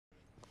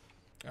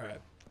All right.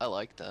 I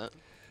like that.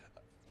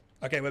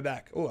 Okay, we're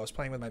back. Oh, I was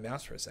playing with my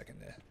mouse for a second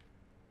there.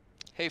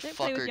 Hey, Don't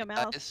play with fucker, your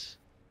mouse. guys.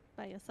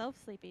 By yourself,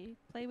 Sleepy.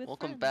 Play with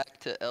Welcome friends. back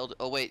to Eld.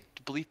 Oh wait,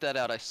 bleep that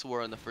out. I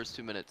swore in the first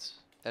 2 minutes.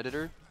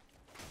 Editor.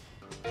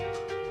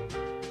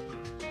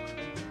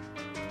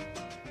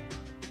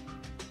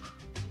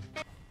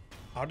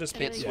 I'll just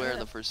Can't Yeah. swear in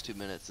the first 2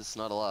 minutes. It's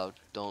not allowed.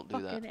 Don't do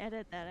Fucking that.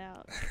 edit that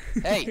out.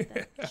 Hey,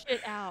 Get that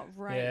shit out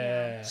right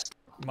Yeah,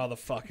 now.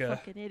 motherfucker.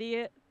 Fucking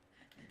idiot.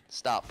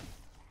 stop.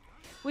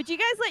 Would you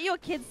guys let your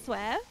kids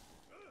swear?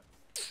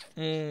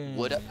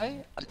 Would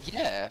I?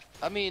 Yeah.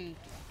 I mean,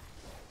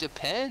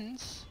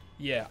 depends.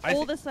 Yeah,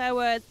 All the swear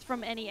words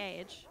from any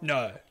age.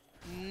 no,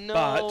 No.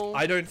 but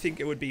I don't think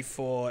it would be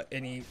for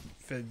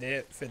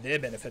their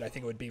benefit. I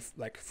think it would be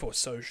like for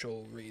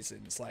social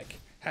reasons, like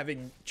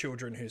having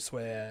children who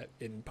swear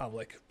in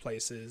public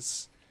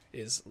places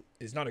is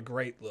not a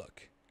great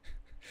look.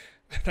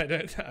 I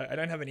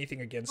don't have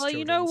anything against. Well, children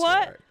you know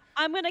what? swearing.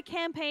 I'm gonna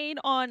campaign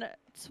on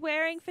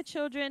swearing for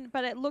children,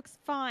 but it looks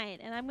fine,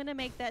 and I'm gonna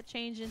make that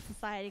change in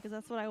society because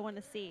that's what I want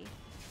to see.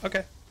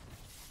 Okay,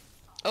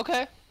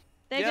 Okay.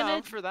 They're yeah, gonna,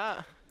 I'm for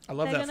that. I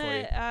love they're that for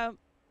you. gonna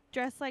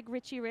dress like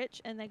Richie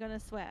Rich, and they're gonna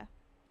swear.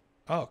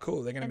 Oh,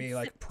 cool. They're gonna and be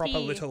like sip proper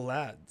tea. little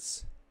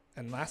lads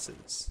and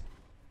lasses.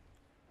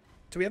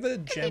 Do we have a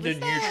gender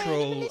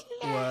neutral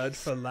word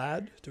for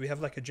lad? Do we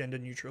have like a gender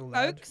neutral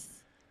lad?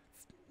 Oaks.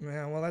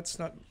 Yeah, well, that's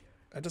not.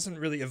 That doesn't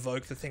really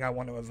evoke the thing I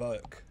want to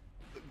evoke.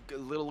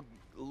 Little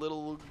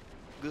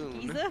goon.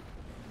 Geezer.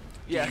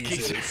 Yeah,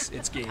 Geezers.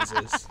 It's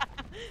geezers.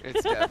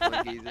 It's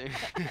definitely geezer.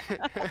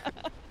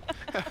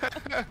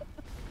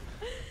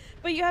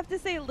 But you have to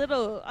say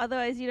little,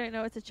 otherwise you don't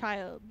know it's a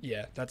child.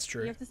 Yeah, that's You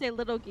true. have to say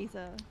little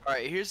geezer. All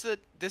right, this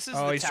is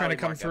Oh, the he's trying to tally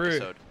come mark through.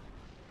 episode.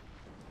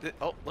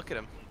 Oh, look at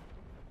him.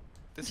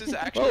 This is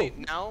actually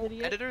Whoa. now,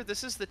 Idiot. editor.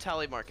 This is the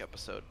tally mark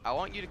episode. I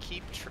want you to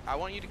keep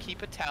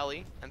a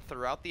tally, and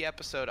throughout the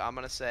episode, I'm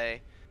gonna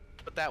say,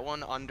 put that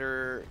one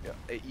under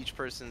each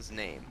person's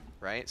name,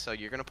 right? So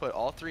you're gonna put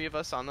all three of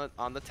us on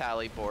the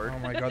tally board. Oh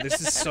my god,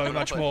 this is so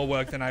much more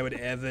work than I would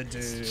ever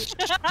do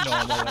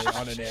normally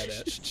on an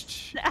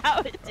edit.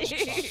 Now, dude.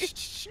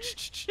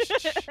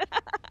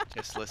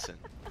 Just listen.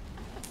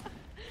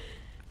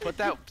 Put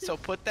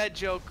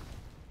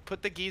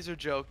the geezer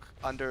joke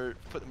under.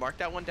 Mark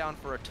that one down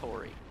for a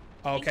Tori.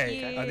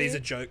 Okay, you. these are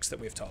jokes that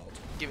we've told.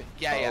 Give it.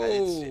 Yeah.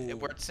 Oh.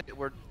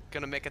 We're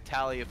gonna make a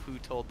tally of who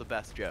told the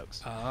best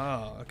jokes.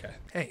 Oh, okay.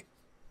 Hey,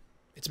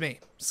 it's me,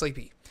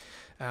 Sleepy,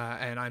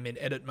 and I'm in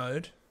edit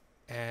mode,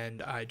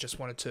 and I just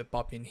wanted to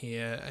pop in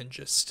here and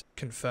just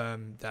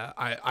confirm that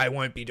I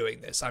won't be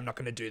doing this. I'm not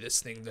going to do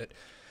this thing that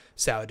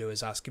SOURDOO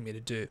is asking me to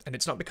do, and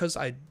it's not because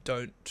I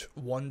don't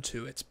want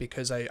to, it's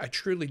because I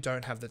truly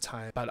don't have the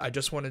time. But I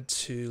just wanted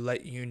to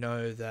let you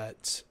know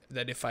that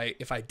if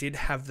I did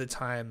have the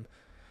time,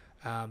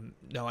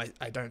 no,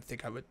 I don't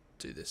think I would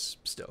do this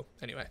still.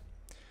 Anyway,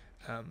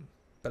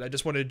 but I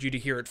just wanted you to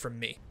hear it from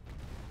me.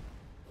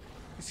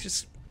 It's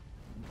just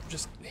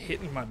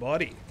hitting my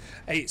body.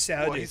 Hey,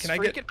 SOURDOO,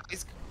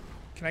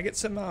 can I get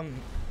some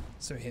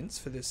hints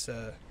for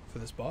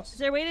this boss? Is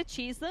there a way to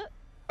cheese it?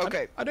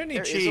 Okay. I don't need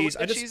there is a way cheese.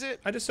 to cheese it.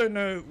 I just don't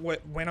know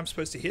when I'm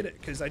supposed to hit it,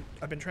 because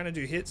I've been trying to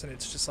do hits and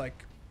it's just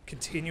like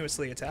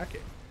continuously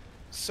attacking.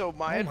 So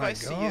my Oh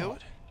advice to you,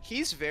 God.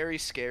 he's very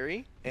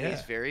scary and he's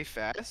Yeah. very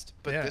fast,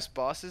 but Yeah. this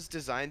boss is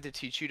designed to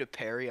teach you to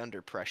parry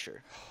under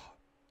pressure.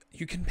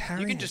 You can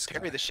parry. You can this just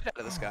parry guy. the shit out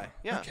of this guy.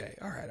 Yeah. Okay.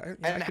 All right.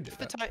 I And could do half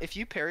the that. time, if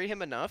you parry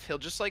him enough, he'll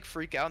just like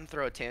freak out and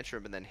throw a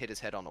tantrum and then hit his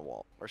head on a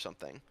wall or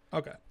something.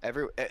 Okay.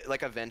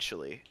 Like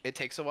eventually, it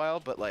takes a while,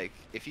 but like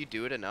if you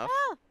do it enough,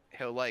 Ah!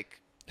 he'll like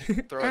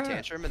throw a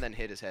tantrum and then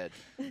hit his head.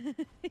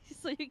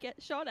 So you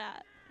get shot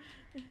at.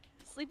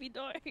 Sleepy,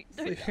 don't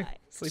Sleepy- die.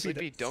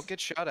 Sleepy, don't get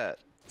shot at.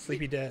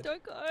 Sleepy dead.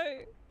 Don't go.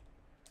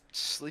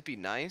 Sleepy,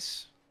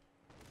 nice.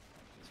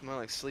 It's more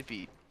like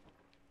Sleepy.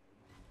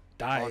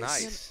 Dies. Oh,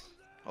 nice.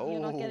 You're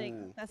not Oh.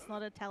 getting. That's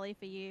not a tally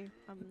for you.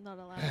 I'm not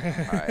allowed.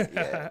 Alright,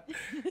 yeah.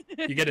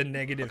 You get a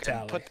negative Okay,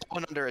 tally. put that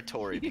one under a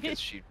Tori because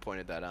she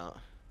pointed that out.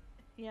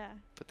 Yeah.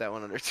 Put that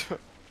one under.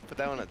 Put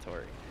that one on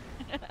Tori.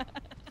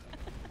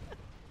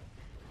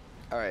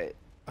 All right.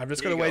 I'm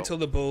just Here gonna you wait go. till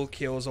the bull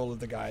kills all of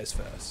the guys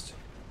first.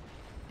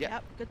 Yeah.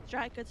 Yep. Good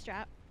strap. Good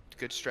strap.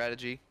 Good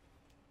strategy.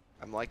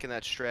 I'm liking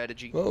that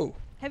strategy. Whoa.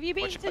 Have you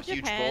been Watch to out, huge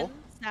Japan? bull.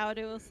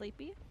 Sourdough or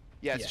Sleepy?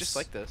 Yeah, it's Yes. just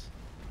like this.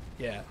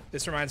 Yeah.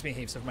 This reminds me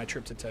heaps of my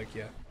trip to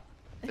Tokyo.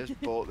 There's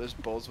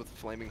bulls with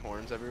flaming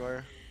horns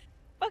everywhere.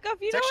 Fuck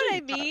off. You It's know what I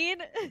actually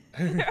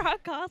mean? There are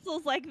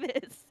castles like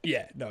this.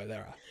 Yeah. No,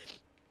 there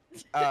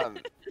are.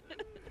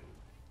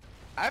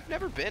 I've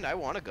never been. I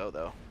want to go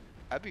though.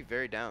 I'd be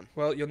very down.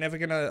 Well, you're never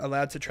gonna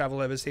allowed to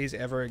travel overseas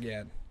ever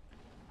again.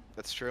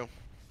 That's true.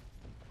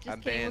 Just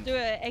I'm kidding. banned. We'll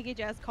do an Eggy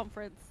Jazz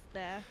conference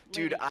there.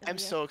 Dude, later I'm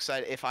this so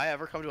excited. If I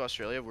ever come to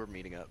Australia, we're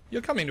meeting up.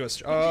 You're coming to year.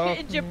 Australia.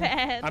 In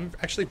Japan. I'm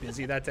actually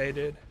busy that day,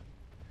 dude.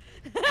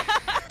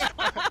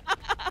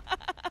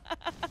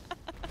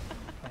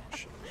 Oh,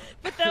 shit.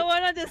 But that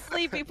one onto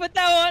Sleepy. Put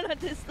that one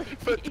onto Sleepy.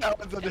 Put that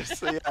one's under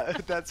sleepy. Yeah,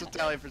 that's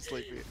Italian for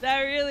sleepy.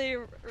 That really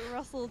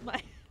rustled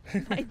my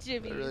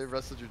jimmies. That really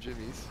rustled your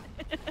jimmies.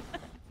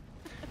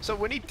 So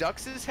when he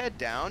ducks his head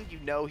down, you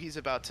know he's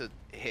about to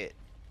hit.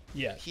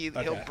 Yeah.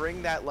 He'll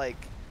bring that like,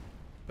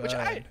 which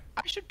I Burn.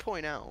 should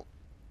point out.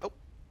 Oh,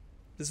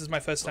 This is my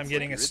first time What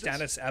getting a flavor is this?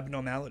 status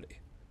abnormality.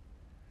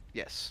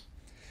 yes,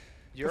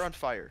 you're on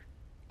fire.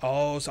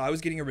 Oh, so I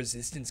was getting a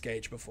resistance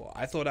gauge before.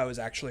 I thought I was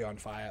actually on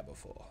fire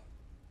before.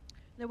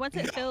 No, once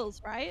it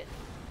fills, right?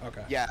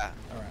 Okay. Yeah.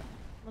 All right.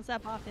 Once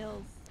that bar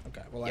fills.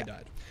 Okay. Well, I Yeah.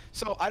 died.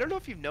 So I don't know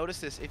if you've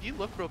noticed this. If you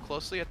look real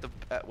closely at the,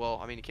 well,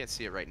 I mean you can't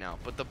see it right now,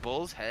 but the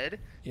bull's head,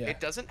 Yeah. it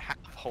doesn't have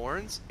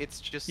horns.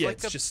 It's just Yeah, like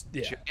it's a just-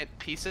 yeah. giant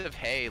piece of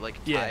hay like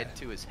Yeah. tied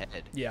to his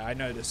head. Yeah, I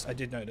noticed. I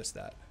did notice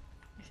that.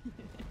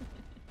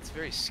 It's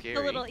very scary.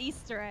 The little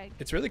Easter egg.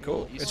 It's really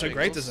cool. Little It's Easter a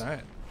great eggs.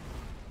 design.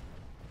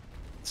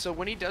 So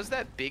when he does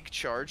that big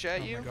charge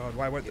at Oh you, my god,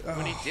 why would?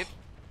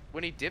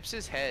 when he dips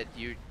his head,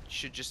 you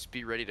should just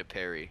be ready to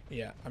parry.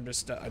 Yeah, I'm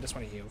just. I just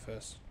want to heal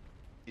first.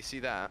 You see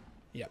that?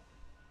 Yep.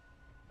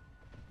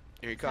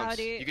 Here he comes.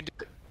 Howdy. You can do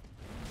it.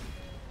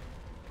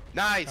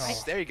 Nice.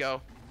 Oh. There you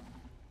go.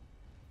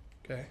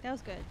 Okay. That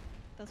was good.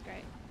 That was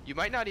great. You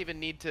might not even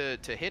need to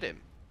hit him.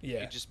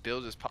 Yeah. You just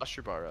build his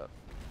posture bar up.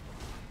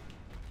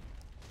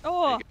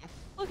 Oh, There you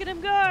go. look at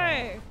him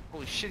go!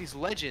 Holy shit, he's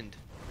legend.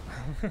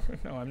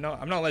 No, I'm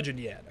not. I'm not legend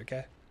yet.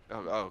 Okay. Oh,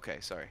 okay,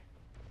 sorry.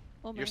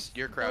 Almost.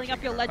 you're Filling crouching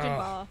up your now. legend Oh.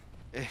 bar.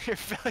 You're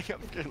filling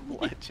up your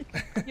legend.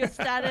 Your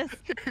status.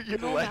 Your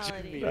Normality.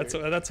 legend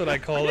meter. That's what I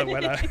call it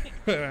when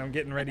when I'm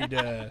getting ready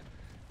to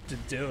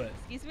do it.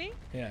 Excuse me?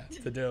 Yeah,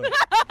 to do it.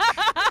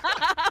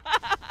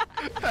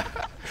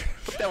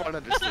 Put that one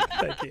under sleepy.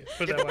 Thank you.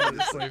 Put that one on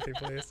the sleepy,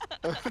 please.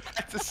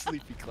 That's a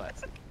sleepy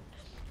classic.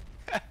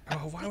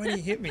 Oh, why would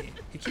he hit me?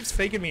 He keeps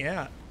faking me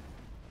out.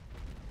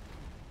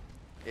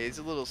 He's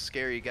a little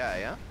scary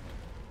guy, huh?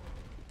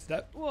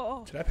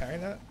 Whoa. Did I parry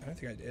that? I don't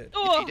think I did.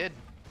 Oh. He did.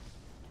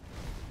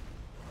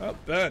 Oh,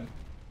 burn.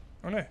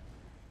 Oh no.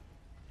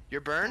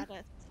 Your burn?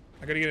 Status.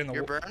 I gotta get in the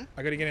Your burn?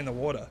 I gotta get in the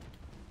water.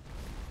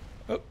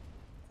 Oh.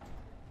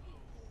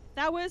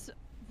 That was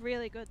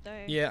really good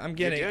though. Yeah, I'm You're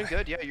getting. doing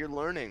good. Yeah, you're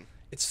learning.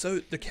 It's so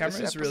the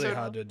camera's really episode-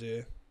 hard to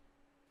do.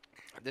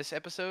 This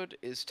episode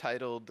is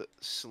titled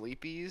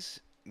Sleepy's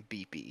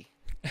Beepy.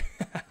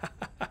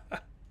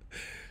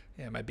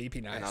 Yeah, my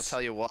beepy nice. And I'll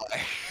tell you why.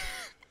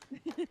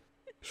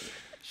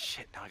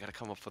 Shit, now I gotta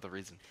come up with a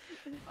reason.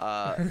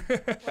 Why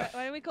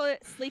don't we call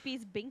it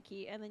Sleepy's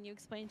Binky and then you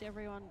explain to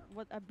everyone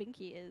what a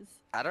Binky is?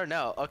 I don't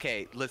know.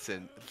 Okay,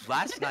 listen.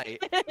 Last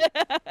night,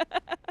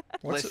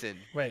 What's listen.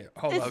 Wait,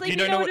 hold Does on. Sleepy You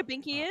don't know know what a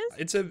Binky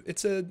is?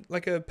 It's a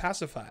like a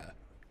pacifier.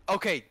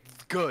 Okay,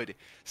 good.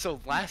 So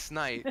last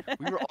night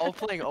we were all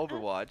playing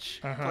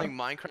Overwatch, Uh-huh. playing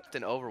Minecraft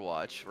and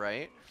Overwatch,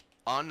 right?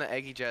 On the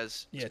Eggy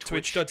Jazz Yeah,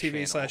 Twitch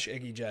twitch.tv channel.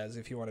 /EggyJazz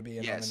if you want to be in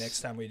on Yes. the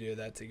next time we do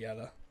that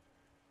together.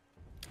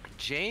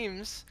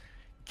 James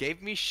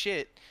gave me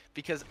shit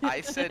because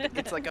I said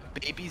it's like a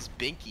baby's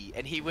binky,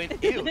 and he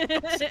went, ew.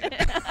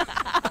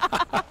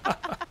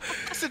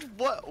 I said,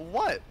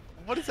 what?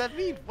 What does that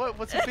mean?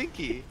 What's a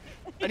binky?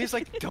 And he's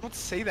like, don't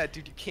say that,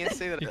 dude. You can't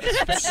say that. You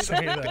can't especially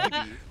say to a that.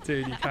 baby.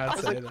 Dude, you I can't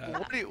was say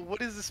like, that. what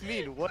does this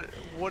mean? What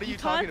are you You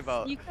talking can't-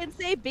 about? You can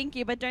say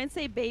Binky, but don't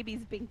say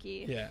baby's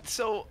Binky. Yeah.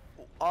 So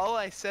all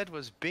I said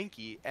was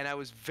binky, and I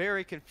was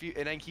very confused,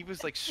 and he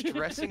was like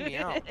stressing me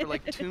out for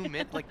like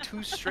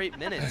 2 straight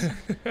minutes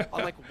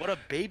on like what a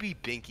baby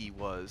binky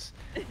was,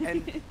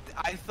 and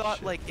I thought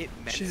Shit. like it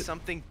meant Shit.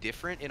 something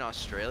different in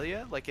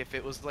Australia, like if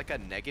it was like a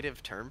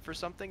negative term for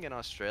something in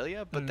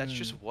Australia, but that's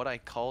just what I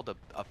called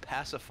a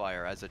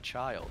pacifier as a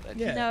child, and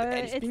Yeah, No,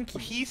 and it's binky.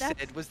 what he that's-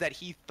 said was that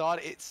he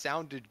thought it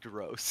sounded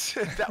gross.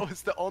 That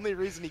was the only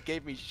reason he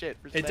gave me shit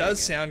for saying It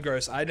does sound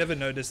gross. I never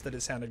noticed that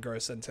it sounded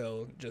gross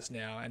until just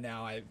now, and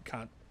now I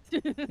can't.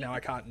 Now I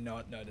can't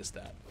not notice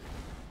that.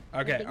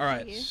 Okay, all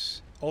right.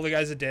 Binky. All the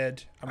guys are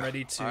dead. I'm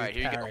ready to All right,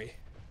 here you go. parry.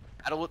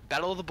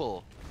 Battle of the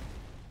Bull.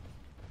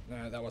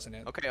 No, that wasn't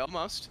it. Okay,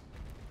 almost.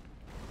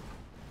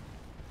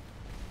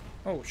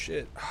 Oh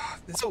shit!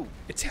 This, Whoa.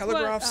 it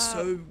telegraphs uh,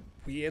 so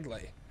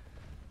weirdly.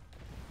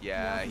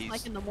 Yeah, It's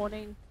like in the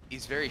morning.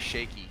 he's very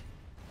shaky,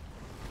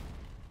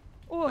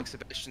 Oh, like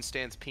Sebastian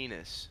Stan's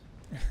penis.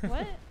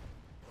 what?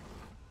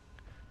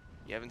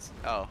 You haven't?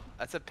 Oh,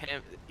 that's a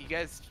Pam. You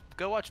guys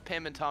go watch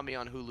Pam and Tommy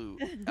on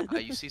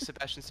Hulu. You see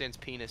Sebastian Stan's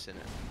penis in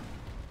it.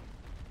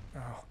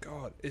 Oh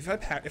god! If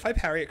I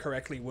parry it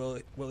correctly,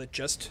 will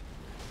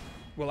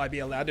I be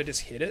allowed to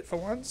just hit it for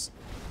once?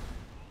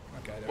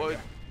 Okay, there we Well, go.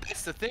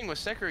 that's the thing with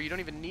Sekiro. You don't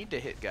even need to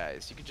hit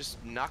guys. You can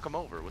just knock them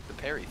over with the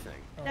parry thing.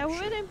 Oh, That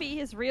shit. wouldn't be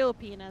his real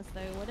penis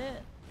though, would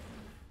it?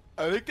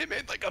 I think they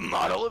made like a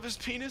model of his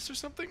penis or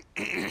something.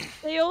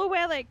 They all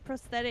wear like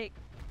prosthetic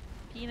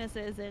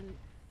penises and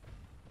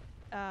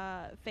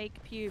fake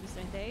pubes,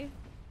 don't they?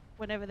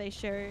 Whenever they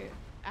show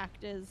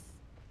actors.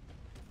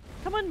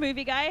 Come on,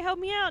 movie guy, help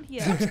me out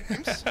here.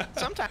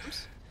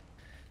 Sometimes.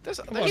 There's,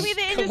 Come there's, Give me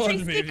the come on, industry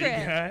movie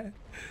secret. guy.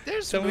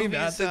 there's Tell me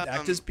about movies, the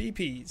actors'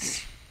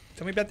 BPs.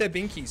 Tell me about their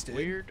binkies, dude.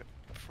 weird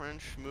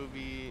French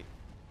movie.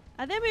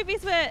 Are there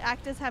movies where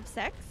actors have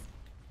sex?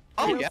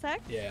 Oh Real yeah.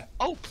 sex? Yeah.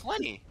 Oh,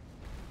 plenty.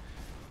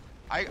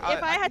 If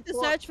I had to can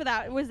pull up- search for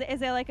that, is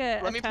there like a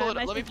Let me term pull it.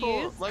 I Let me should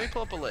pull. use? Let me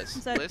pull up a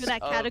list. Search for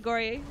that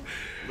category.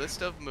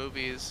 List of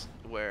movies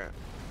where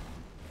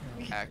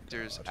Oh,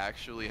 actors God.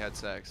 actually had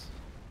sex.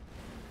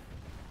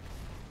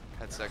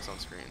 Had sex on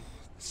screen.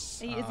 Is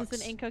this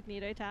Sucks. an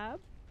incognito tab?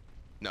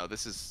 No,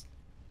 this is.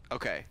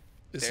 Okay.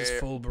 This is There-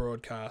 full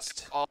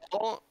broadcast.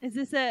 All. Is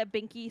this a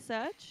Binky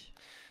search?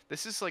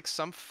 This is like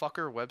some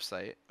fucker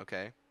website.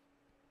 Okay.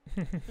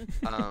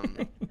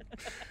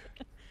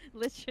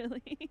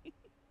 Literally.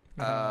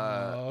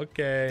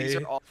 Okay. These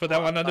are all, Put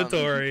that one under um,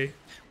 Tori. Ooh,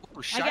 I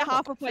get Shia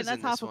half a LaBeouf point. is That's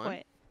in half this a one.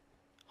 point.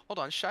 Hold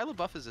on, Shia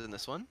LaBeouf is in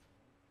this one.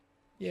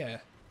 Yeah.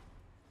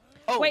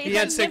 Oh, Wait, He is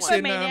had that sex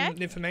in Nymphomaniac?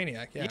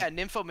 Nymphomaniac. Yeah. yeah,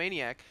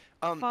 Nymphomaniac.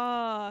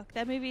 Fuck,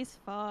 that movie's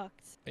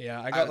fucked. Yeah,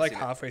 I haven't got like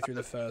seen it. halfway through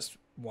the first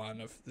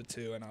one of the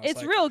two, and I was It's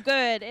like, real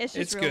good. It's just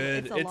it's real,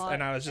 good. It's a lot.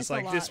 And I was just It's a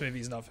like, this lot.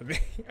 movie's not for me.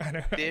 I don't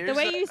know. The There's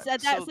way a- you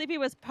said that, so- Sleepy,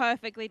 was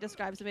perfectly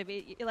describes the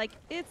movie. You're like,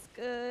 it's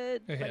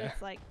good, but Yeah.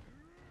 it's like,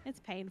 it's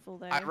painful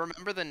though. I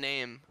remember the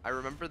name. I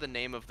remember the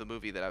name of the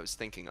movie that I was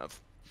thinking of.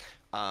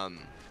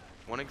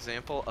 One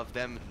example of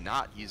them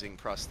not using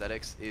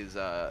prosthetics is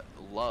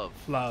Love.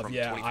 Love, from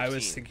yeah. I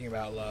was 2015. thinking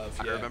about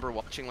Love. I Yeah. remember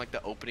watching like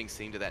the opening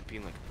scene to that and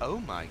being like, oh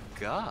my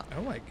god.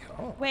 Oh my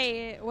god.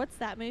 Wait, what's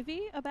that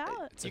movie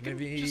about? It's You a can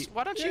movie. just,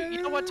 why don't you,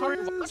 you know what, Tori,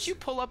 why don't Yes. you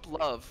pull up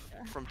Love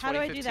from 2015? How do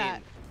I do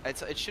that?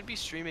 It should be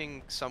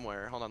streaming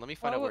somewhere. Hold on, let me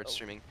find Why out where would- it's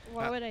streaming.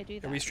 Why would I do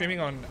that? Are we streaming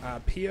on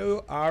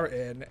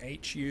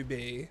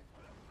pornhub.com?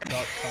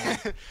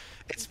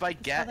 It's by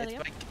that It's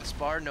again? by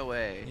Gaspar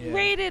Noé. Yeah.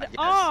 Rated Yes.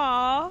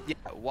 R. Yeah,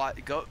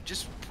 go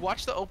just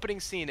watch the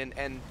opening scene and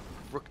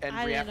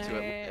I react don't to know.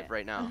 it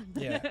right now.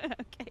 Yeah.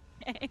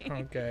 Okay.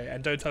 Okay,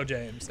 and don't tell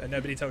James, and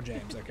nobody tell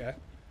James, okay?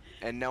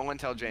 And no one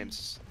tell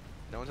James.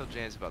 No one tell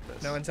James about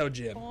this. No one tell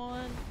Jim.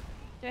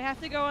 Do I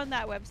have to go on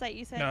that website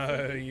you said?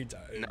 No, you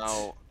don't.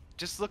 No.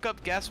 Just look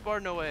up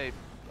Gaspar Noé,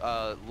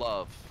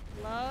 Love.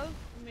 Love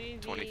movie.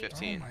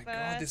 2015. Oh my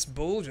god, this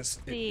bull just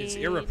it's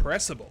Scene.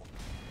 irrepressible.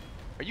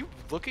 Are you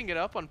looking it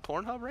up on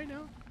Pornhub right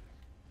now?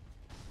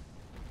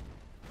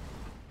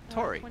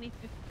 Tori.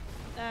 2015.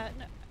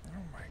 No. Oh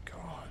my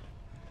god.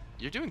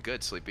 You're doing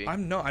good, Sleepy.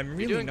 I'm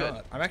really doing good.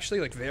 not. I'm actually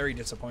like very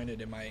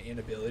disappointed in my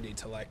inability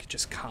to like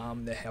just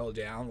calm the hell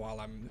down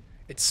while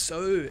it's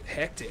so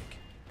hectic.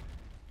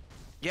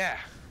 Yeah.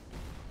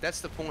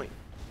 That's the point.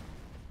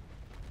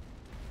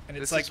 And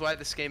it's This like is why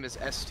this game is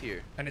S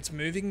tier. and it's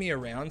moving me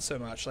around so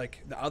much.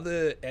 Like the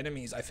other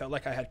enemies, I felt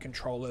like I had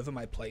control over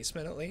my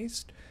placement at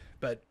least.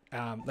 But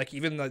like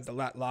even though the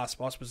last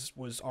boss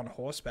was on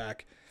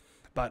horseback,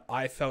 but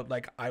I felt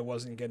like I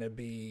wasn't gonna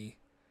be.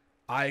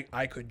 I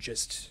could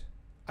just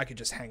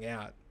hang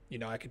out. You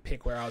know, I could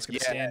pick where I was gonna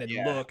Yeah, stand and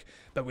yeah. look.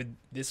 But with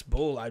this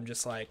bull, I'm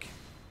just like,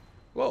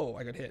 whoa!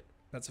 I got hit.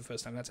 That's the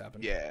first time that's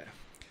happened. Yeah.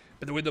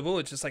 But with the bull,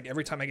 it's just like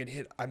every time I get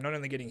hit, I'm not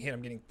only getting hit,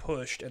 I'm getting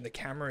pushed, and the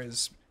camera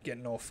is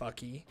getting all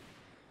fucky.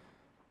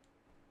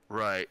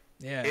 Right.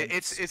 Yeah,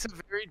 It's a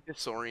very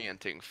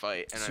disorienting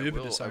fight, and super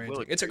I will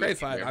disorienting. It's a agree great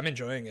with you fight. there. I'm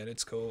enjoying it.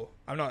 It's cool.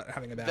 I'm not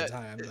having a bad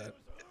time, but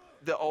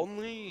The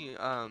only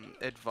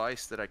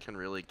advice that I can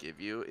really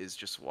give you is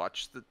just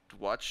watch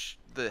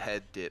the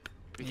head dip,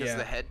 because Yeah.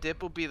 the head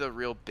dip will be the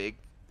real big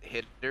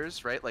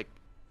hitters, right? Like,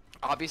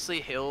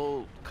 obviously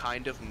he'll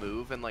kind of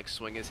move and like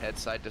swing his head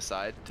side to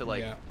side to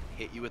like Yeah.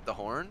 hit you with the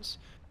horns,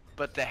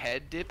 but the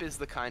head dip is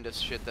the kind of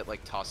shit that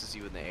like tosses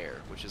you in the air,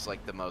 which is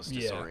like the most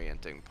Yeah.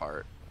 disorienting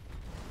part.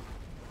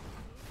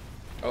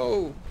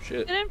 oh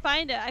shit! Couldn't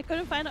find it. I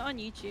couldn't find it on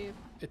YouTube.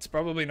 It's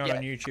probably not Yeah,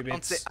 on YouTube.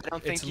 I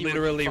don't think It's you would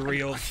literally find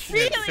real it.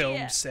 Really?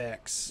 film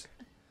sex.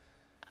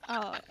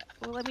 Oh,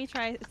 well, let me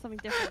try something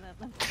different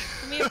then.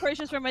 Let me approach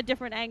this from a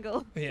different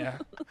angle. Yeah.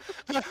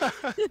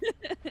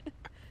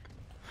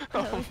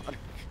 Oh Let's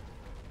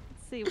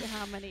see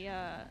how many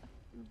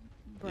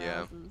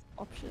browsers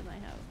option I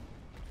have.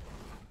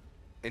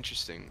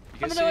 Interesting. You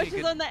I'm guys gonna watch see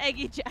any this on the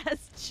Eggy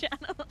Jazz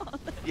channel. On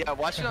Yeah,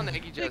 watch it on the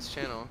Eggy Jazz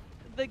channel.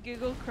 the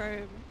Google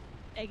Chrome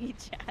Eggy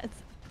Jazz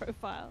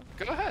profile.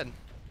 Go ahead.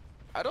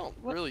 I don't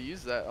What- really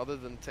use that other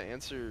than to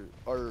answer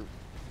our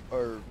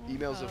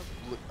emails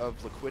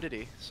of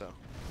liquidity. So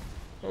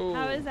Oh.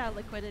 How is our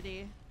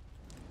liquidity?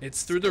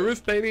 It's through the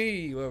roof,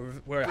 baby.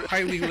 We're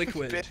highly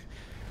liquid. Bu-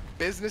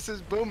 business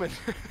is booming.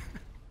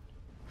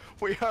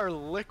 We are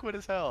liquid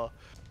as hell.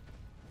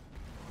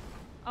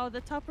 Oh,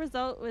 the top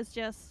result was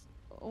just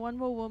one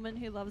more woman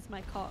who loves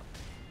my cock.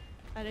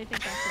 I don't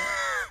think that's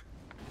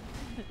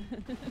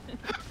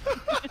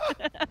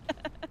it.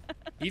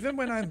 Even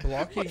when I'm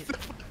blocking.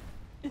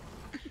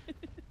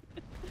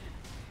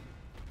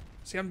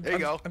 See, There you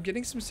go. I'm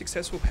getting some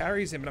successful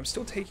parries in, but I'm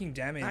still taking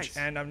damage, Nice.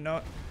 and I'm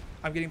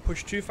getting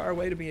pushed too far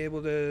away to be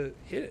able to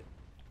hit it.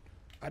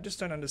 I just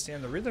don't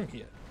understand the rhythm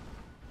here.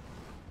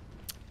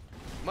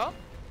 Well,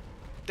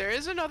 there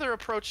is another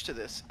approach to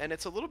this, and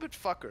it's a little bit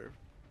fucker.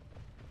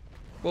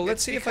 Well, let's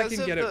It's see if I because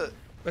can of get the- it.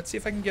 Let's see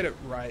if I can get it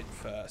right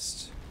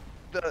first.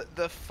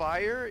 the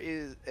fire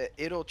is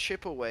it'll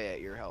chip away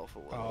at your health a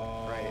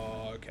little, right?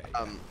 Oh, okay.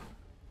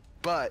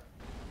 But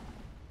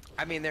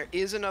I mean, there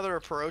is another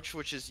approach,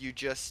 which is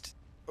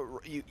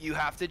you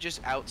have to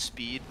just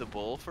outspeed the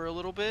bull for a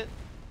little bit,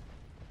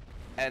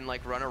 and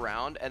like run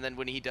around, and then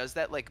when he does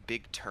that like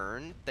big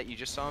turn that you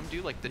just saw him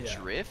do, like the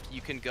drift,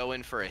 you can go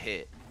in for a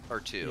hit or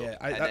two.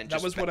 Yeah,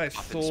 that was what I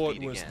thought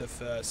was the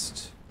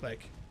first,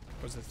 like,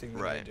 was the thing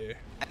that I do.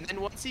 And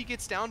then once he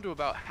gets down to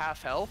about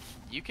half health,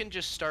 you can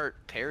just start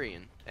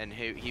parrying, and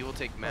he will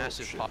take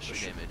massive posture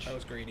damage. I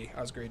was greedy.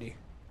 I was greedy.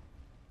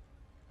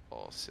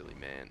 Oh, silly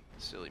man.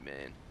 Silly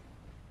man.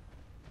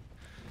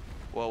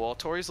 Well, while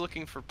Tori's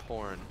looking for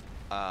porn,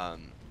 I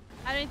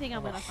don't think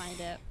I'm gonna find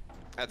it.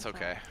 That's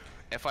okay.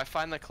 If I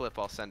find the clip,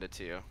 I'll send it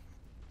to you.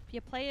 If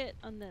you play it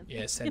on the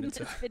send it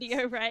to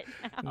video right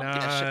now.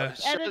 Nah,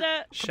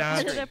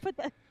 editor, put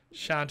that.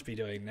 Shan't be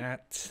doing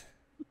that.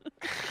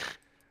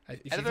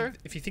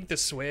 If you think the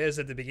swears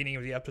at the beginning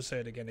of the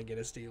episode are gonna get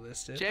us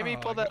delisted, Jamie,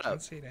 pull that up.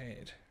 This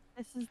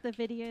is the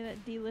video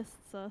that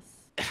delists us.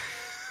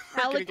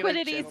 Our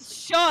liquidity is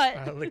shot.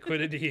 Our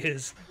liquidity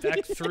is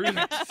back through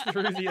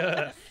the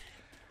earth.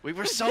 We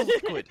were so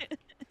liquid.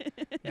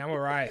 Now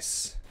we're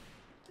ice.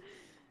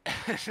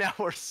 Now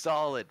we're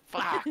solid.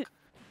 Fuck.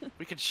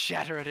 We could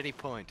shatter at any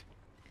point.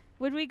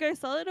 Would we go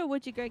solid or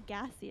would you go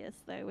gaseous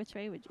though? Which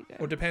way would you go?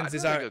 Well, depends.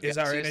 Is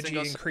our energy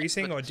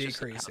increasing or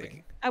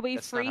decreasing? Are we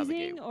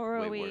freezing or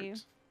are we?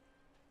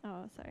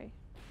 Oh, sorry.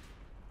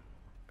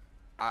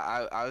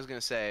 I was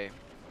gonna say,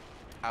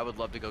 I would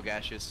love to go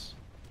gaseous.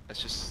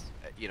 That's just,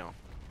 you know.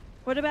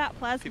 What about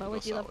plasma?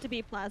 Would you love to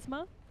be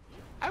plasma?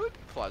 I would be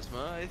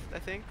plasma. I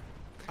think.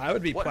 I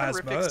would be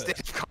plasma. What horrific state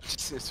of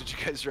consciousness would you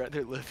guys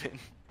rather live in?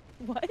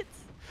 What?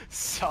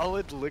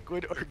 Solid,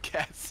 liquid, or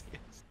gaseous?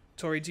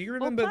 Tori, do you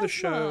remember the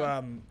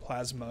show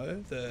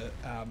Plasmo?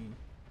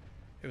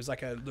 It was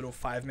like a little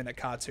 5-minute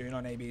cartoon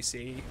on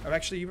ABC. Oh,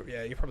 actually,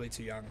 yeah, you're probably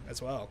too young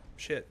as well.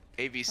 Shit.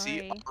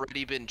 ABC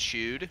already been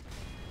chewed.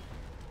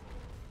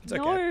 It's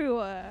okay. No.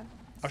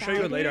 I'll show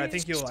you it later. I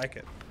think you'll like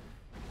it.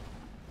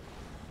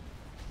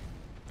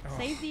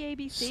 Save the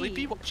ABC.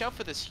 Sleepy, watch out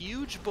for this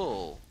huge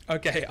bull.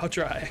 Okay, I'll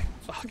try.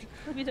 Fuck.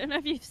 We don't know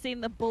if you've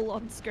seen the bull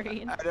on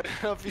screen. I don't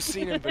know if you've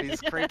seen him, but he's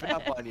creeping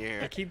up on you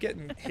here. I keep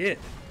getting hit.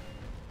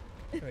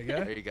 There we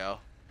go. There you go.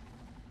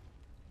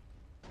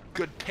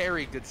 Good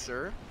parry, good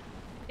sir.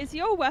 Is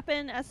your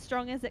weapon as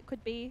strong as it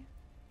could be?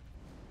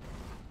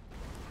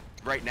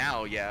 Right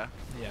now, yeah.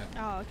 Yeah.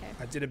 Oh, okay.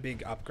 I did a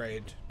big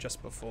upgrade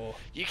just before.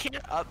 You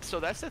can't up.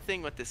 So that's the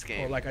thing with this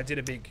game. Or like I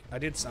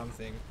did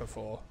something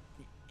before.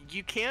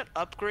 You can't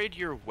upgrade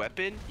your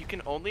weapon. You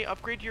can only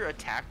upgrade your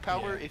attack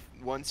power if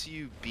once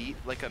you beat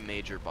like a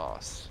major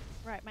boss.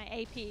 Right, my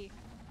AP.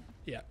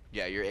 Yeah.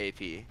 Yeah, your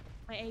AP.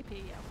 My AP,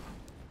 yeah.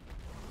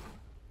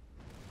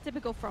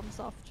 Typical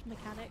FromSoft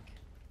mechanic.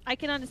 I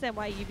can understand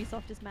why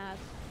Ubisoft is mad.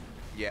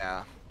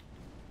 Yeah.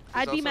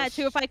 I'd be mad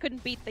too if I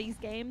couldn't beat these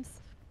games.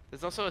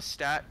 There's also a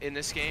stat in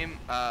this game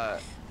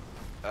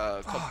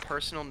called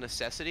Personal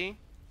Necessity,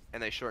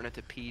 and they shorten it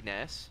to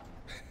PNES.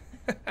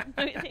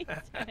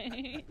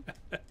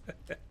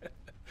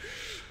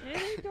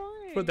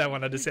 Put that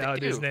one under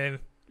Sourdoo's name.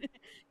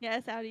 Yeah,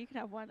 Sourdoo, you can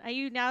have one. Are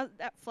you now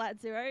at flat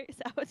 0,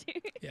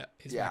 Sourdoo? Yeah,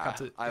 he's back up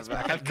to. I've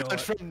gone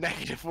from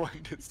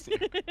 -1 to 0.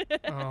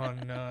 Oh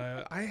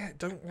no, I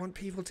don't want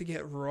people to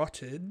get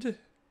rotted.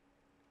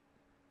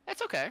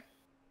 That's okay.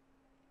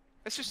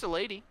 It's just a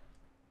lady.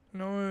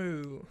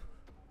 No.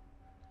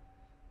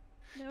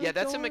 Yeah,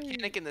 that's a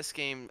mechanic in this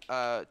game,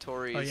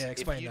 Tori. Oh yeah,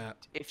 explain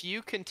that. If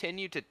you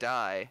continue to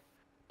die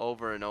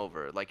over and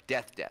over, like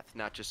death,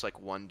 not just like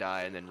one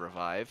die and then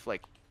revive.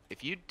 Like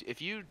if you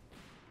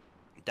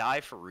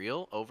die for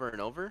real over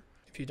and over.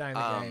 If you die in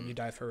the game, you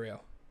die for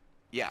real.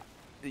 Yeah,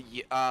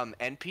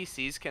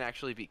 NPCs can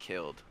actually be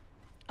killed.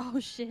 Oh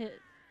shit.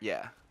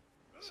 Yeah,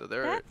 so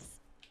they're. That's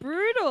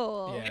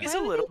brutal. Yeah. It's a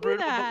little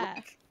brutal,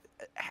 but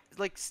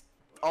like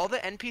all the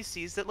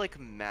NPCs that like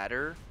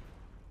matter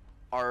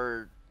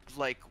are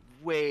like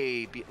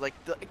way like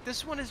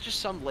this one is just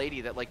some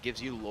lady that like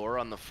gives you lore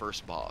on the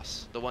first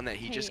boss, the one that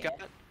he just got.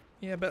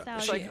 Yeah, but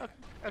it's like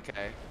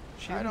okay,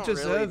 she I don't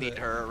deserve really need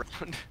her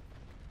around.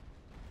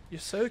 You're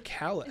so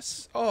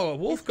callous. Oh, a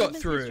wolf got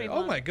through.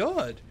 Oh my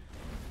god.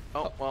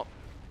 Oh well.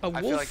 A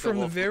wolf from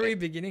the very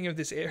beginning of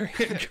this area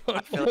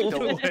got all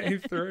the way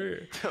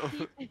through.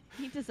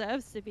 He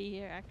deserves to be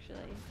here,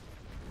 actually.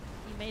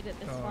 He made it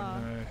this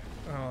far. No.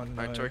 Oh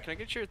no. Alright, Tori, can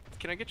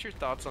I get your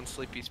thoughts on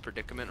Sleepy's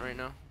predicament right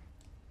now?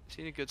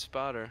 Seen a good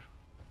spotter.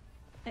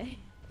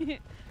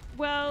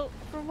 Well,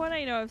 from what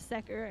I know of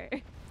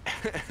Sekiro,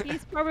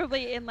 he's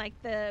probably in like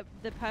the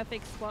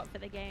perfect spot for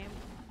the game.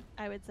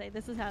 I would say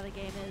this is how the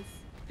game is.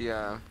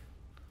 Yeah.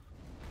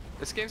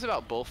 This game's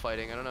about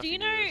bullfighting. I don't know. Do you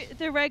know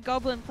the Red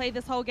Goblin played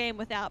this whole game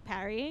without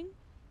parrying?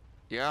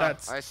 Yeah,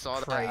 I saw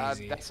that.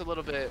 That's a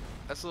little bit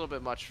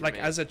much for me. Like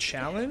as a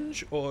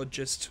challenge, or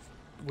just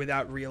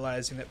without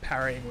realizing that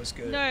parrying was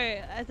good? No,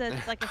 as a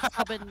like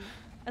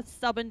a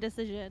stubborn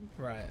decision.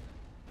 Right.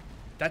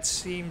 That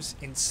seems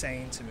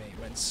insane to me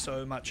when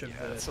so much of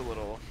Yeah, it's a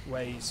little. the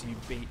ways you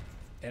beat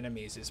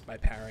enemies is by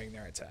parrying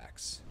their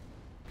attacks.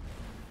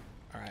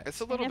 Alright. It's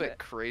a little bit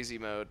crazy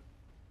mode.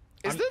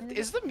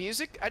 Is the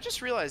music? I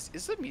just realized.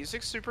 Is the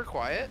music super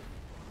quiet?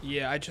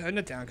 Yeah, I turned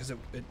it down because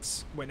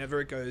it's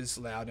whenever it goes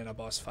loud in a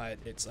boss fight,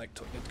 it's like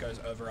it goes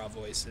over our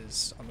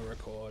voices on the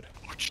record.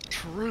 Which is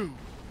true.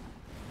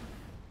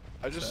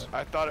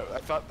 I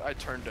thought I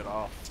turned it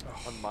off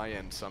on my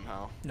end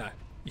somehow. No,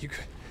 you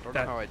could. I don't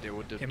know how I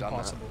would have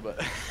impossible. done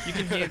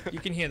that, but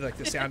you can hear like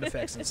the sound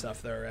effects and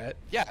stuff though, right?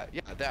 yeah.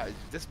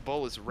 This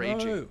bull is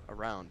raging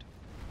around.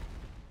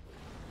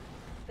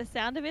 The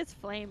sound of its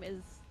flame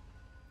is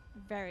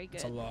very good.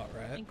 It's a lot,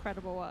 right?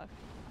 Incredible work.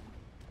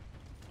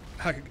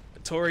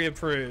 Tori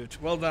approved.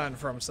 Well done,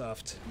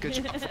 FromSoft. Good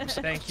job.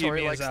 Thank you,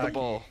 Tori likes the Miyazaki.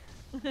 bull.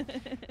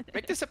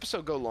 Make this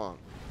episode go long.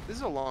 This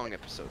is a long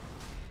episode.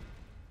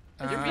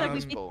 You're beating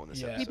this bull in this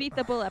yeah. We episode. beat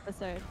the bull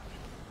episode.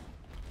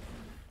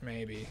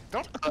 Maybe.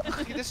 Don't.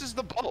 This is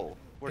the bull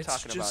we're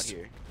talking about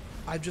here.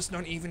 I'm just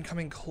not even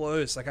coming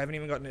close. Like I haven't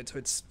even gotten it to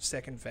its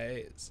second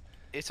phase.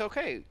 It's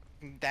okay.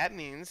 That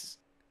means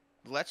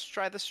let's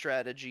try the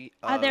strategy.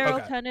 Are there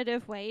Okay.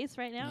 alternative ways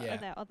right now? Yeah. Are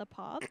there other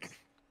paths?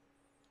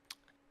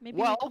 Maybe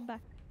Well, we come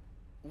back.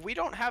 we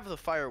don't have the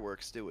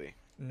fireworks, do we?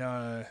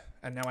 No,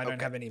 and now I don't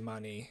Okay. have any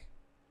money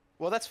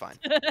Well, that's fine.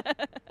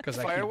 because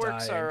I keep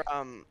Fireworks dying.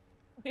 are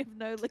We have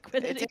no It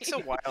liquidity. takes a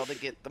while to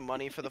get the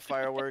money for the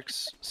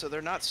fireworks, so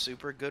they're not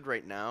super good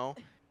right now.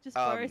 Just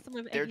borrow some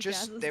of They're Eggy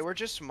just Jazz's. they were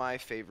just my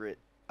favorite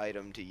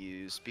item to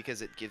use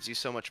because it gives you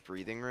so much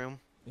breathing room.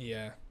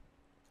 Yeah.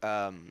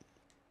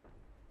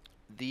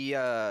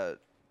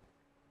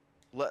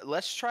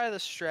 Let's try the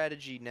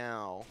strategy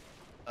now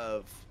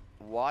of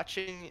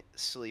watching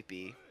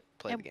Sleepy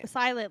play the game.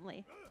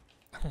 Silently.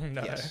 Oh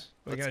no. Yes.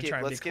 We're gonna try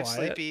and let's be give quiet.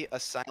 Sleepy a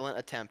silent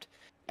attempt,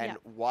 and Yeah.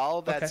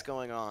 while that's Okay.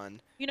 going on,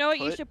 You know what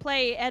you Put- should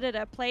play,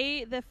 editor?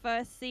 Play the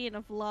first scene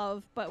of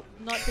Love, but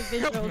not the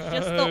visuals,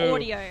 just the No.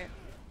 audio.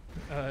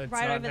 It's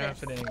Right not over this.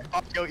 happening.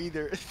 audio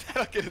either.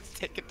 That'll get us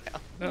taken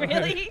down. No.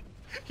 Really?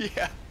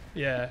 Yeah.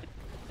 Yeah.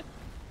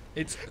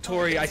 It's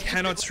Tori. I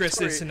cannot stress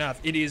this Tori. enough.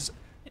 It is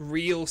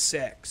real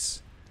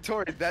sex.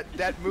 Tori,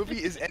 that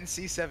movie is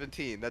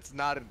NC-17. That's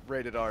not a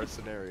rated R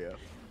scenario.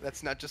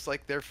 That's not just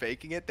like they're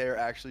faking it. They're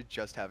actually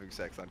just having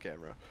sex on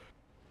camera.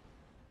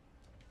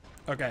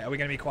 Okay, are we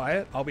gonna be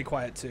quiet? I'll be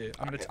quiet too.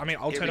 I'll Here turn we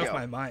off go.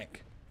 my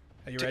mic.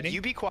 Are you Dude, ready? You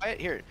be quiet.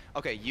 Here.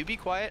 Okay, you be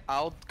quiet.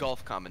 I'll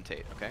golf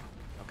commentate. Okay.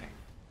 Okay.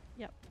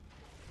 Yep.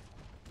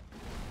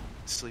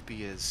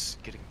 Sleepy is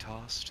getting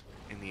tossed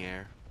in the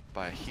air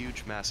by a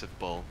huge, massive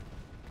bull.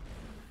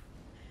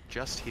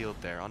 Just healed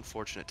there.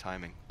 Unfortunate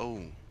timing. Oh,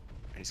 and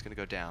he's gonna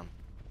go down.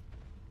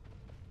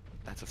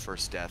 That's a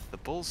first death. The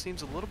bull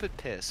seems a little bit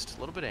pissed, a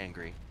little bit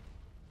angry.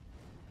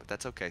 But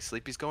that's okay.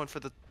 Sleepy's going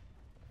for the...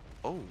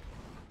 Oh.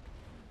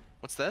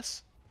 What's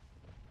this?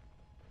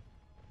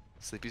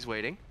 Sleepy's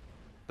waiting.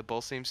 The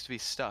bull seems to be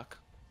stuck.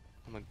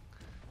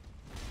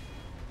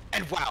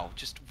 And wow,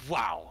 just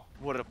wow.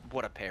 What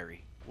a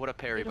parry. What a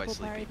parry by Beautiful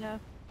Sleepy. parry there.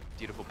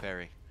 Beautiful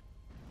parry.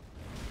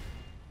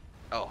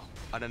 Oh,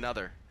 and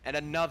another. And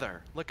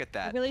another. Look at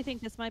I that. really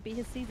think this might be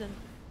his season.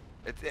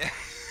 It's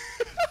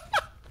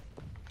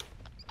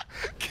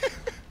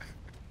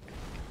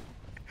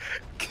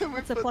Can we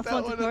It's a put plus that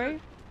one to one Tori.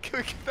 in? Can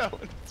we get that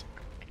one?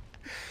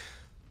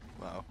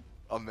 Wow,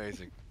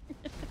 amazing.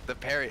 The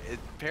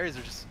parries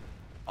are just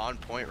on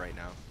point right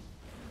now.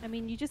 I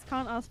mean, you just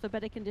can't ask for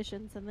better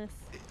conditions than this.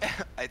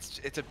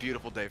 It's a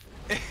beautiful day.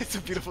 It's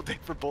a beautiful day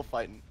for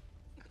bullfighting.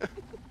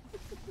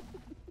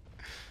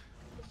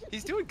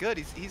 He's doing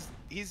good.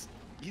 He's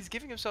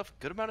giving himself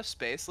a good amount of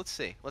space. Let's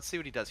see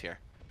what he does here.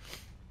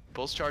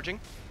 Bull's charging.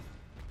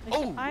 Like,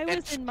 Oh, if I and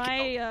was in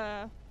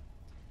my,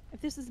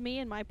 if this was me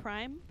in my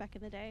prime back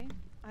in the day,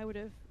 I would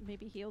have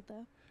maybe healed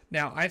there.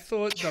 Now, I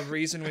thought the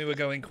reason we were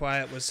going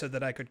quiet was so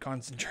that I could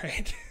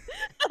concentrate.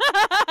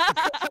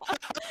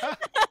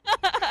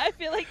 I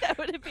feel like that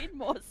would have been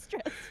more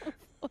stressful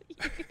for you.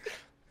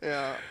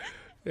 Yeah.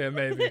 Yeah,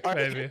 maybe,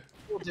 maybe.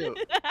 We'll do.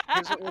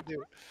 Here's what we'll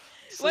do.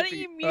 Why don't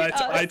Sleepy- you mute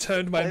us? I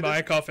turned my Play this-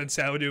 mic off and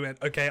SOURDOO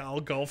went, okay, I'll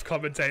golf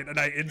commentate, and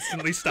I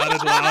instantly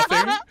started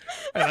laughing,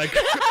 and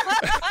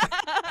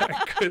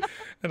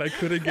I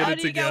couldn't get How it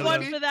do you get together.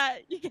 one for that?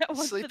 You get one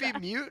for Sleepy,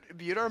 that.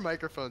 mute our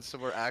microphones so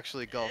we're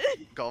actually golf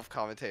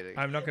commentating.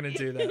 I'm not gonna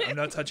do that. I'm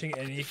not touching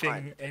anything,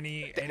 Fine.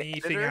 anything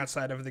Editor?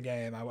 outside of the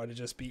game. I want to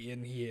just be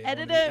in here,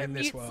 Editor, in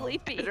this mute world.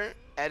 Sleepy.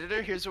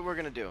 Editor, here's what we're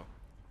gonna do.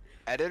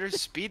 Editor,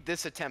 speed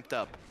this attempt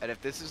up, and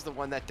if this is the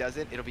one that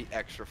doesn't, it'll be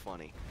extra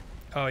funny.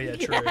 Oh yeah,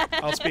 true.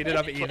 I'll speed it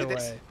up either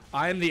this- way.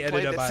 I'm the Play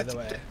editor, this by the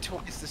way. attempt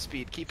twice the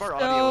speed. Keep our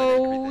audio in So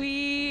and everything.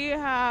 we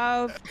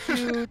have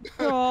to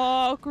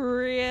talk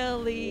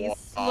really Wow.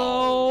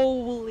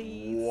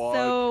 slowly What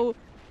so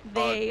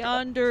they a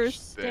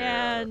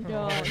understand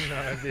Oh us.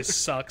 no, this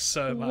sucks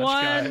so much,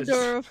 guys.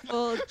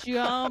 Wonderful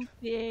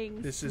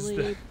jumping. This is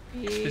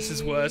This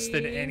is worse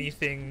than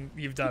anything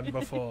you've done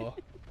before.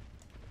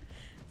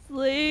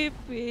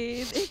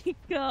 Sleepy, they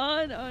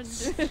can't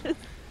understand.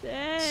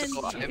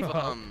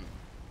 So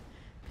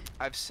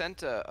I've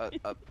sent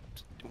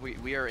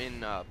we are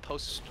in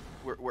post.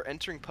 We're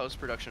entering post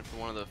production for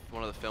one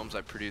of the films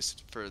I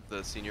produced for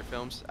the senior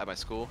films at my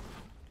school.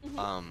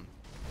 Mhm.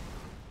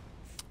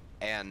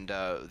 And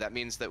that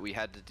means that we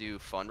had to do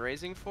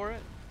fundraising for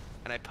it.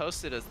 And I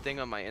posted a thing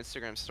on my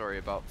Instagram story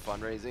about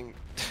fundraising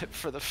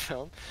for the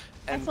film.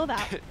 And, I saw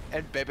that.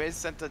 And Bebe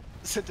sent a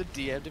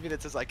DM to me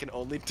that says I can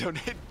only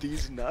donate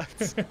these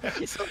nuts.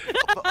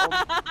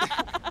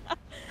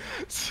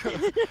 So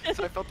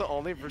I felt the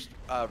only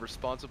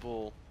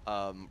responsible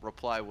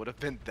reply would have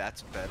been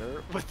 "That's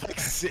better" with like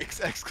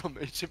 6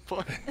 exclamation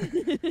points.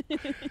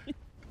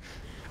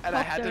 And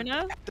I had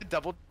to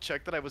double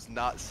check that I was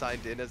not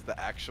signed in as the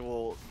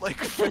actual like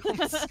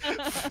film's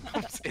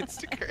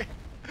Instagram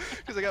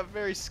because I got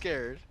very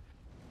scared.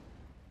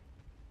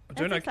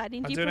 That's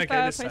exciting. Do you okay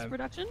prefer this time.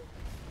 post-production?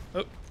 Oh,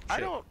 shit. I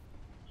don't.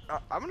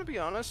 I'm gonna be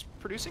honest.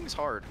 Producing is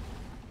hard.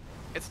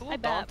 It's a little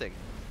bet. daunting.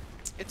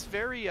 It's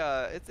very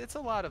it's a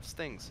lot of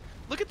things.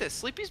 Look at this.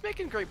 Sleepy's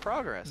making great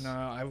progress. No,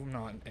 I'm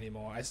not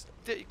anymore.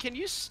 Can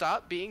you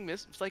stop being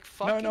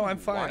fucking No, I'm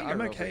fine. I'm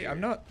whiner okay. over here? I'm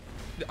not.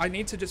 I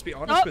need to just be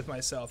honest Stop with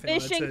myself. In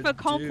order Fishing to for do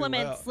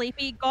compliments, well.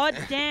 Sleepy. God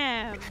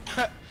damn.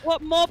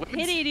 What more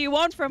pity do you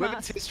want from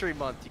Women's us? History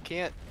Month. You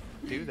can't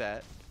do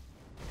that.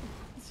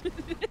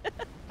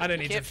 I don't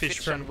You need to can't fish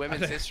fish from on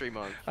Women's History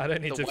Month. I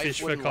don't need The to wife fish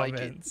for wouldn't like it.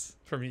 comments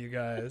from you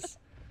guys.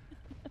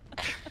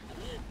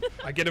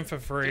 I get them for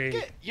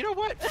free. You know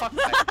what? Fuck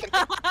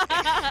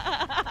that.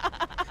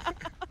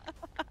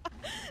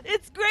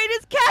 It's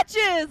greatest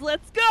catches.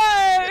 Let's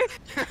go.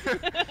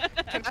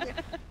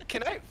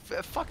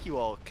 Fuck you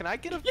all. Can I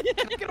get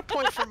a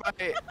point for my?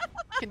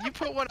 Can you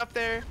put one up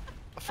there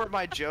for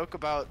my joke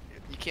about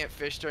you can't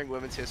fish during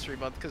Women's History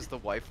Month because the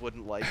wife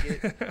wouldn't like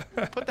it?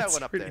 Put that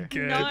one up there.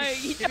 Good. No,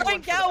 you Give me one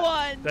don't for get that.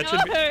 one. That No.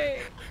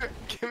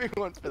 should Give me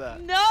one for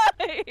that. No.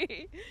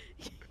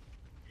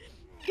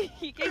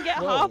 You can get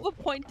half a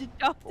point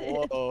deducted.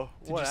 Whoa.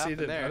 Did What you see happened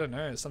that? there? I don't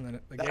know. Something.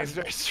 The That game. was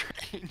very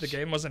strange. The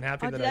game wasn't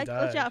happy Oh, that did I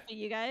that glitch died. out for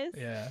you guys?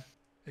 Yeah,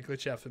 it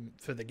glitched out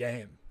for the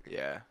game.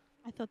 Yeah.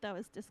 I thought that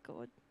was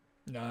Discord.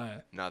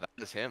 No, No, that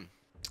was him.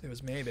 it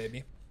was me,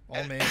 baby.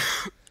 All me.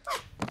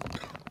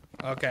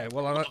 Okay.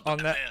 Well, on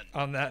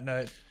that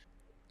note,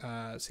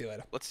 see you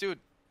later. Let's do it.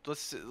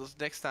 Let's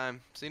next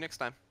time. See you next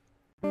time.